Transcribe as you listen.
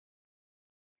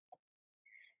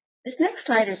This next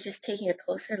slide is just taking a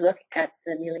closer look at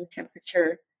the annealing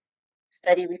temperature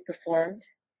study we performed.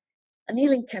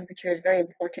 Annealing temperature is very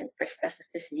important for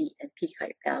specificity and peak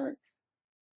height balance.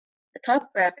 The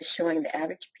top graph is showing the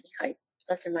average peak height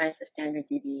plus or minus the standard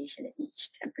deviation at each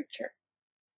temperature.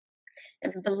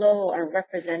 And below are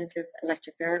representative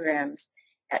electropherograms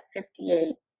at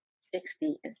 58,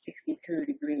 60, and 62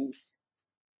 degrees.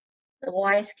 The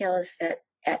Y scale is set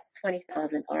at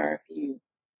 20,000 RFU.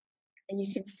 And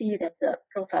you can see that the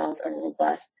profiles are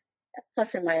robust at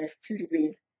plus or minus 2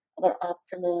 degrees of our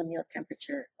optimal anneal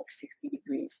temperature of 60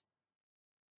 degrees.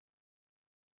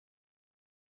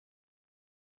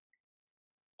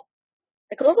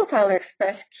 The GlobalFiler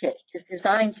Express kit is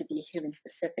designed to be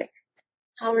human-specific.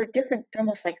 However, different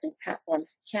thermal cycling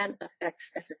platforms can affect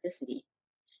specificity.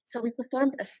 So we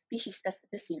performed a species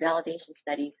specificity validation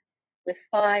studies with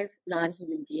 5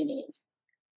 non-human DNAs,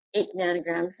 8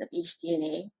 nanograms of each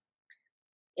DNA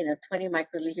in a 20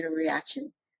 microliter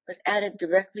reaction was added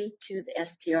directly to the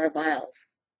STR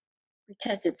vials. We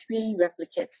tested 3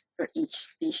 replicates for each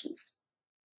species.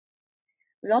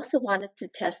 We also wanted to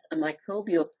test a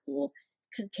microbial pool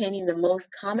containing the most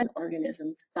common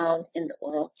organisms found in the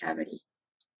oral cavity.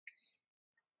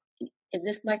 In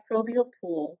this microbial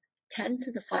pool, 10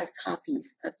 to the 5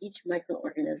 copies of each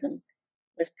microorganism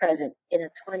was present in a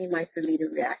 20 microliter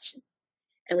reaction,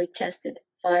 and we tested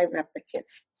 5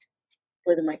 replicates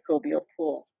for the microbial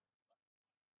pool.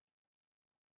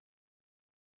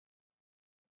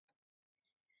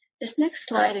 This next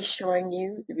slide is showing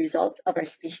you the results of our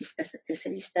species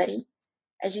specificity study.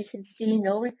 As you can see,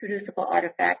 no reproducible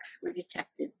artifacts were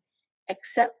detected,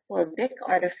 except for a Vic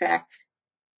artifact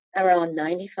around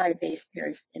 95 base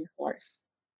pairs in horse.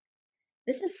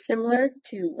 This is similar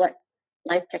to what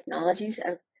Life Technologies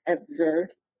have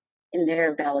observed in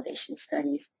their validation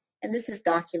studies, and this is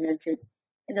documented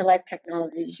in the Life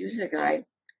Technologies user guide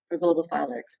for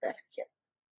GlobalFiler Express kit.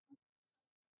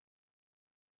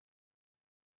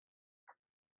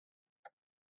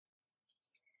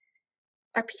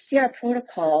 Our PCR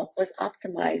protocol was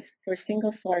optimized for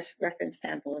single source reference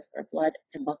samples for blood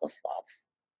and buccal swabs.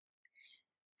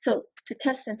 So to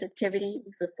test sensitivity,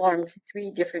 we performed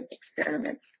 3 different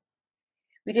experiments.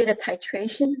 We did a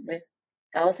titration with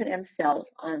 1,000 M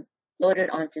cells loaded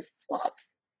onto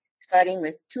swabs, starting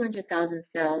with 200,000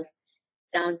 cells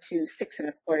down to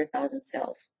 6,250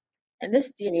 cells. And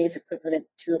this DNA is equivalent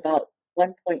to about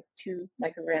 1.2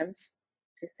 micrograms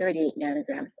to 38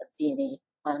 nanograms of DNA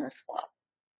on a swab.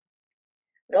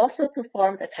 We also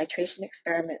performed a titration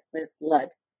experiment with blood.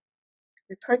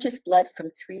 We purchased blood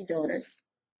from 3 donors,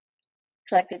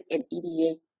 collected in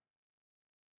EDA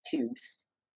tubes.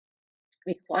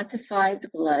 We quantified the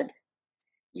blood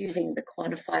using the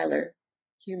QuantiFiler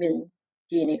human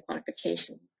DNA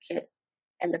quantification kit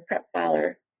and the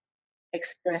PrepFiler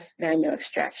Express manual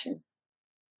extraction.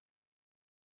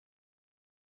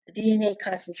 The DNA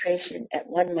concentration at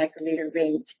 1 microliter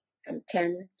ranged from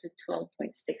 10 to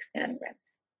 12.6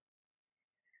 nanograms.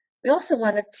 We also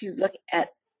wanted to look at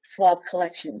swab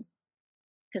collection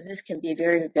because this can be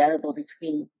very variable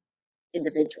between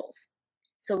individuals.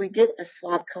 So we did a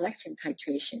swab collection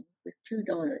titration with 2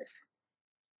 donors.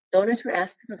 Donors were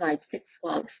asked to provide 6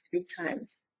 swabs 3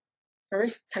 times,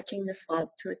 first touching the swab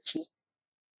to a cheek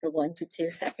for 1 to 2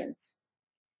 seconds,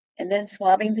 and then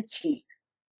swabbing the cheek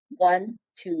 1,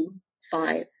 2,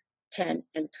 5, 10,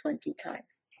 and 20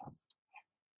 times.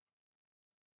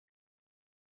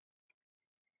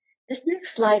 This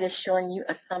next slide is showing you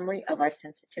a summary of our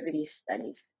sensitivity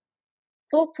studies.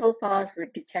 Full profiles were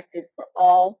detected for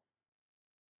all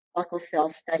buccal cell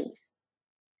studies.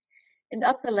 In the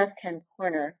upper left-hand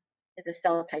corner is a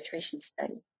cell titration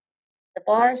study. The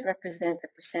bars represent the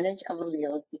percentage of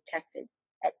alleles detected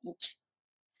at each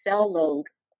cell load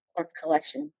or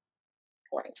collection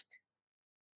point.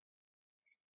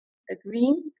 The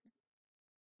green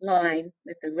line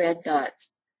with the red dots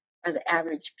are the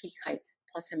average peak heights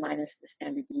plus or minus the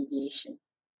standard deviation.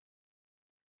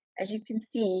 As you can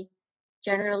see,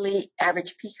 generally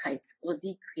average peak heights will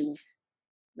decrease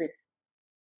with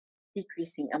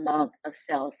decreasing amount of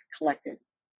cells collected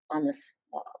on the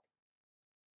swab.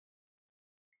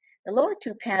 The lower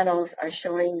 2 panels are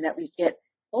showing that we get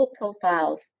full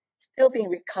profiles still being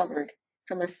recovered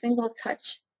from a single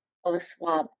touch of a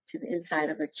swab to the inside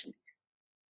of a cheek.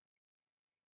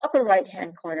 Upper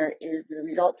right-hand corner is the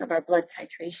results of our blood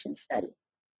titration study.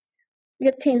 We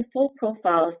obtained full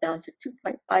profiles down to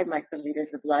 2.5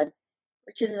 microliters of blood,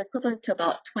 which is equivalent to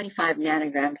about 25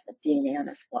 nanograms of DNA on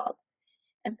a swab.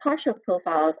 And partial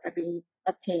profiles are being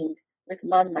obtained with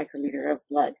 1 microliter of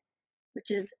blood,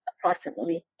 which is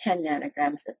approximately 10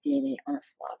 nanograms of DNA on a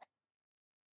swab.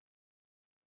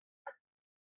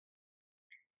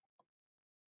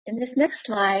 In this next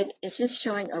slide, it's just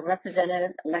showing a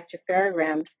representative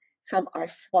electropherograms from our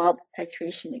swab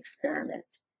titration experiment.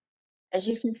 As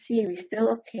you can see, we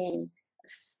still obtain a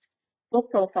full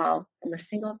profile from a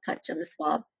single touch of the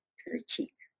swab to the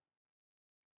cheek.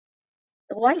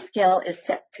 The Y scale is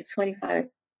set to 20,000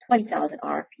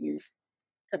 RFUs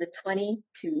for the 20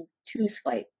 to 2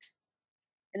 swipes.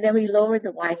 And then we lower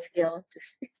the Y scale to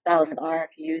 6,000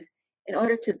 RFUs in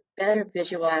order to better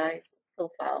visualize the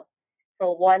profile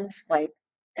for one swipe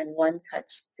and one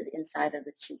touch to the inside of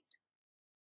the cheek.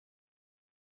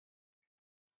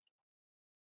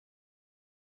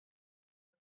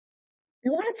 We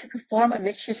wanted to perform a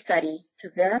mixture study to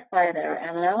verify that our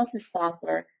analysis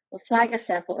software will flag a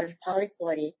sample as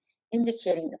polyploidy,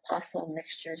 indicating the possible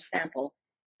mixture sample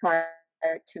prior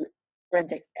to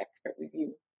forensics expert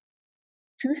review.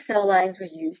 2 cell lines were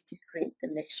used to create the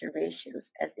mixture ratios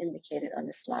as indicated on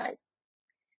the slide.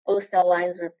 Both cell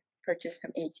lines were purchased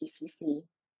from ATCC.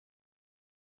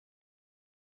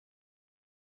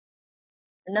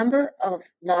 The number of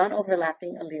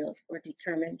non-overlapping alleles were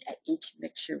determined at each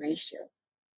mixture ratio.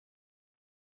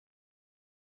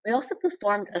 We also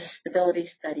performed a stability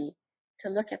study to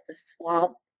look at the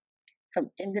swab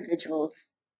from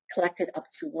individuals collected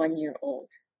up to 1 year old,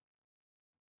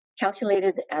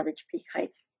 calculated the average peak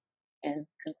heights and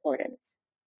concordance.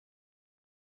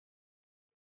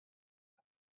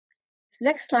 This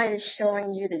next slide is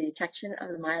showing you the detection of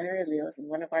the minor alleles in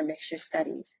one of our mixture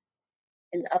studies.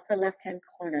 In the upper left-hand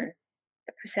corner,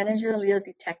 the percentage of alleles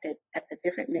detected at the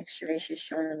different mixture ratios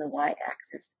shown on the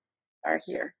y-axis are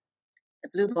here. The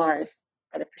blue bars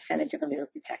are the percentage of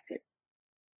alleles detected.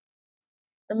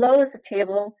 Below is a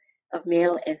table of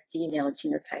male and female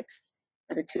genotypes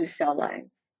for the 2 cell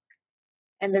lines.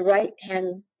 And the right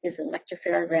hand is an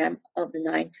electropherogram of the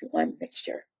 9-to-1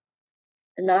 mixture.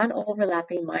 The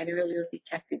non-overlapping minor alleles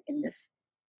detected in this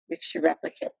mixture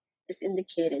replicate is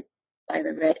indicated by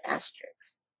the red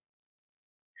asterisks.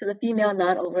 So the female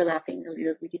non-overlapping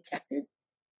alleles we detected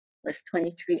was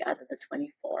 23 out of the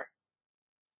 24.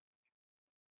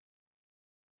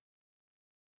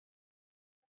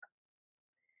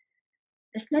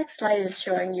 This next slide is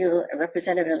showing you a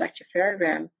representative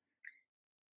electropherogram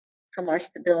from our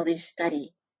stability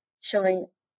study, showing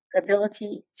the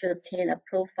ability to obtain a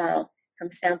profile from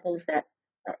samples that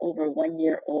are over 1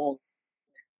 year old.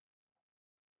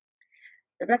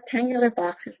 The rectangular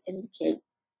boxes indicate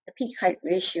the peak height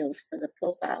ratios for the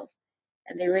profiles,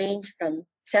 and they range from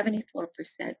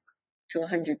 74% to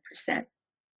 100%.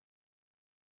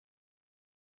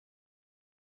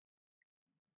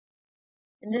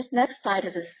 And this next slide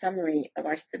is a summary of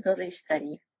our stability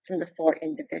study from the 4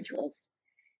 individuals.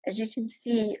 As you can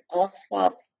see, all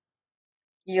swabs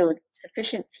yield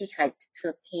sufficient peak height to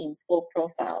obtain full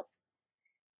profiles.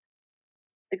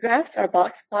 The graphs are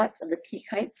box plots of the peak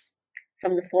heights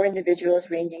from the 4 individuals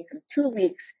ranging from 2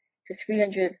 weeks to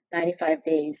 395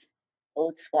 days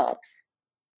old swabs.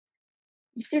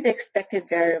 You see the expected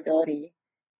variability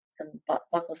from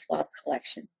buccal swab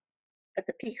collection, but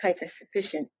the peak heights are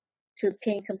sufficient to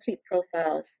obtain complete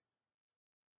profiles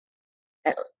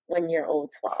at 1 year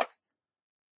old swabs.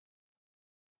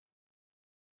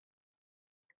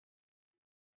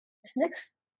 This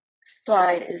next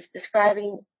slide is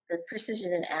describing the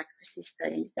precision and accuracy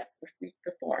studies that we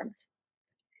performed.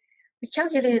 We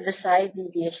calculated the size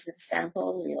deviation of the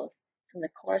sample alleles from the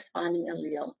corresponding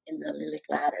allele in the allelic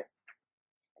ladder.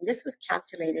 And this was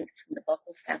calculated from the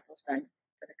buccal samples run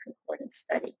for the concordance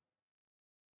study.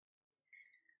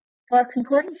 For our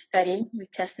concordance study, we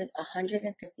tested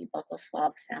 150 buccal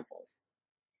swab samples.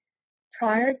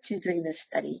 Prior to doing this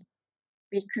study,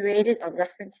 we created a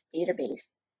reference database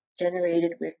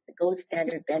generated with the gold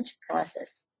standard bench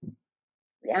process.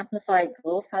 We amplified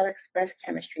GlobalFiler Express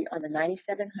chemistry on the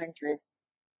 9700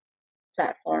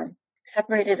 platform,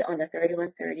 separated on the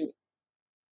 3130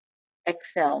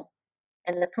 XL,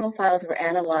 and the profiles were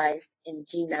analyzed in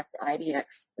GMAP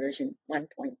IDX version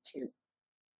 1.2.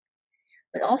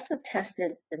 We also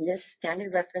tested the NIST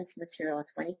standard reference material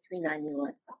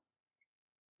 2391.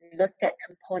 We looked at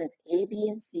components A, B,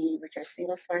 and C, which are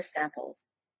single source samples,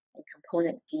 and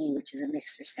component D, which is a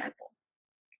mixture sample.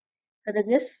 For the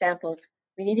NIST samples,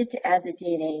 we needed to add the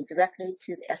DNA directly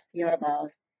to the SDR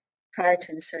vials prior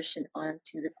to insertion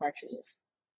onto the cartridges.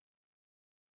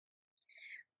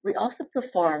 We also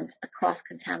performed a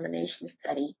cross-contamination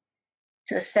study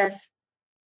to assess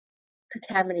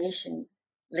contamination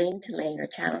lane to lane or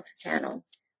channel to channel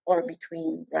or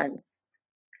between runs.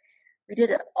 We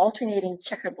did an alternating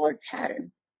checkerboard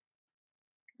pattern,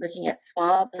 looking at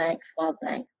swab blank,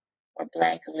 or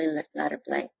blank allelic ladder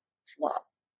blank swab.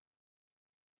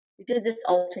 We did this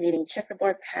alternating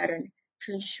checkerboard pattern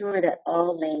to ensure that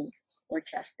all lanes were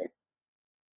tested.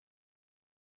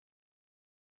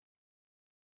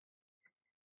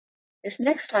 This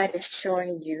next slide is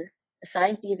showing you the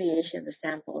size deviation of the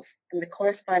samples from the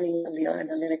corresponding allele and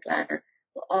allelic ladder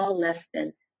were all less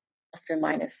than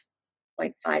 ±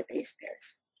 0.5 base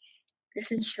pairs.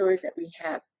 This ensures that we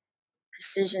have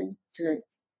precision to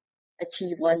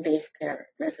achieve one base pair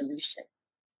resolution.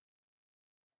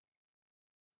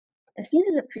 As seen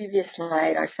in the previous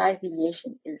slide, our size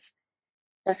deviation is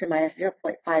 ±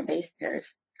 0.5 base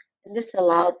pairs, and this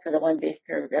allowed for the one base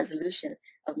pair resolution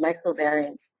of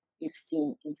microvariants we've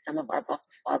seen in some of our buccal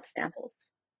swab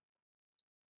samples.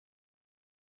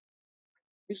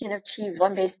 We can achieve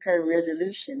one base pair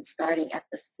resolution starting at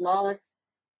the smallest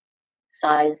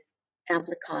size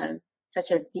amplicon,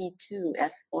 such as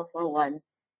D2S441,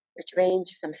 which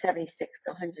range from 76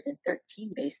 to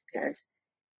 113 base pairs,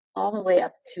 all the way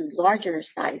up to larger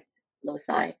sized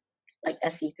loci, like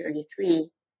SE33,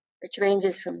 which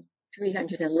ranges from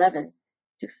 311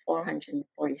 to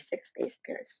 446 base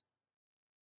pairs.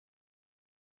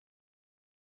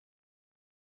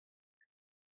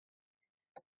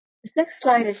 This next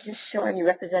slide is just showing you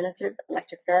representative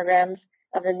electropherograms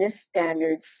of the NIST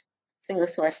standards single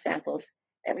source samples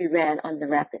that we ran on the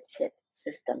RapidHIT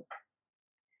system.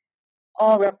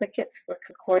 All replicates were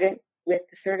concordant with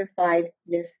the certified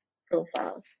NIST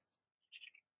profiles.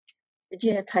 The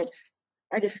genotypes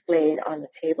are displayed on the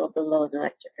table below the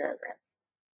electropherograms.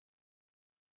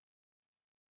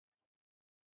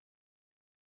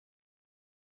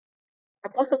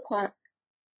 Our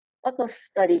buccal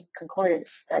study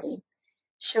concordance study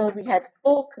showed we had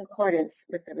full concordance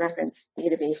with the reference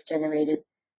database generated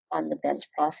on the bench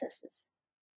processes.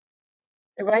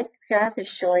 The right graph is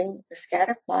showing the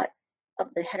scatter plot of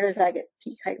the heterozygote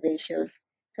peak height ratios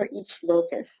for each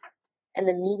locus, and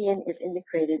the median is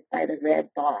indicated by the red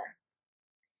bar.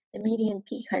 The median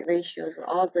peak height ratios were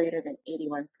all greater than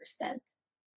 81%.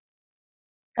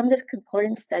 From this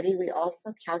concordance study, we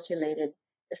also calculated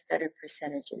the stutter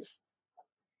percentages.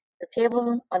 The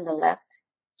table on the left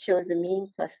shows the mean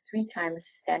plus 3 times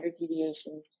standard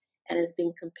deviations and is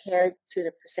being compared to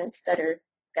the percent stutter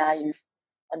values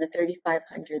on the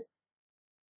 3,500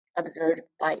 observed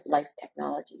by Life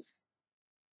Technologies.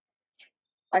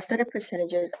 Our stutter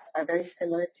percentages are very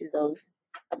similar to those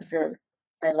observed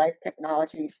by Life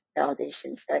Technologies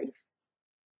validation studies.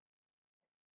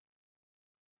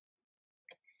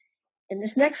 In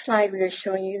this next slide, we are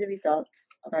showing you the results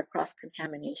of our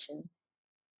cross-contamination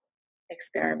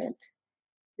experiment.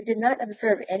 We did not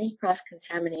observe any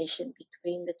cross-contamination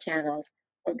between the channels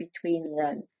or between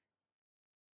runs.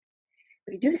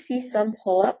 We do see some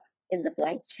pull-up in the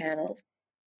blank channels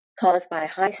caused by a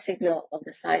high signal of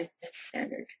the size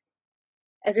standard.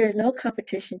 As there is no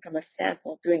competition from a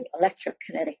sample during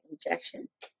electrokinetic injection,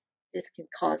 this can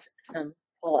cause some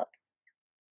pull-up.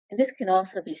 And this can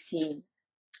also be seen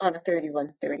on a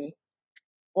 3130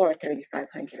 or a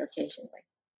 3500 occasionally.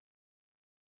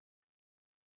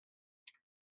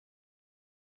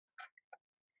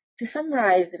 To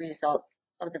summarize the results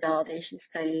of the validation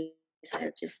studies I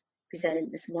have just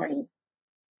presented this morning,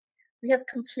 we have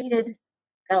completed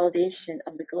validation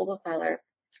of the GlobalFiler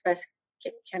Express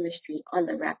kit chemistry on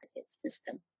the RapidHIT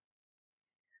system.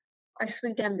 Our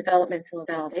SWIG-DEM developmental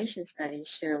validation study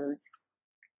showed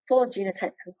full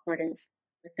genotype concordance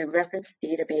with the reference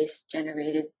database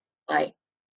generated by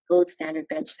gold standard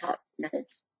benchtop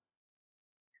methods.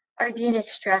 Our DNA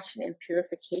extraction and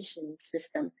purification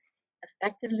system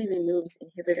effectively removes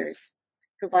inhibitors,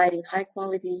 providing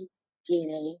high-quality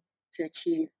DNA to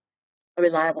achieve a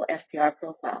reliable STR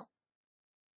profile.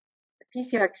 The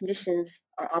PCR conditions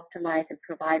are optimized and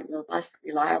provide robust,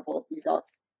 reliable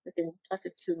results within plus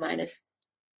or 2 minus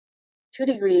 2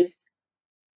 degrees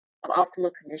of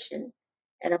optimal condition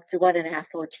and up to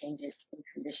 1.5-fold changes in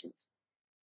conditions.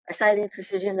 Our sizing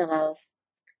precision allows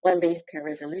one base pair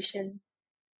resolution.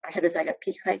 Our heterozygote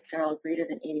peak heights are all greater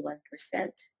than 81%.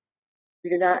 We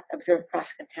do not observe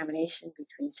cross-contamination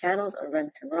between channels or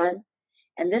run-to-run,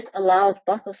 and this allows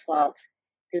buccal swabs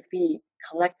to be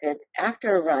collected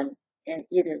after a run and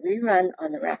either rerun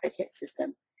on the RapidHIT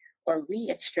system or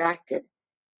re-extracted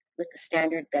with the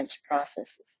standard bench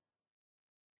processes.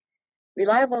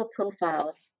 Reliable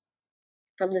profiles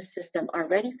from the system are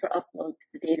ready for upload to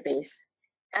the database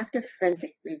after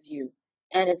forensic review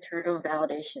and internal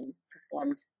validation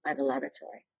performed by the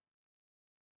laboratory.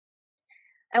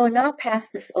 I will now pass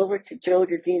this over to Joe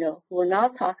DeZino, who will now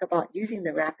talk about using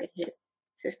the RapidHIT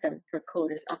system for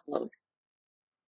CODIS upload.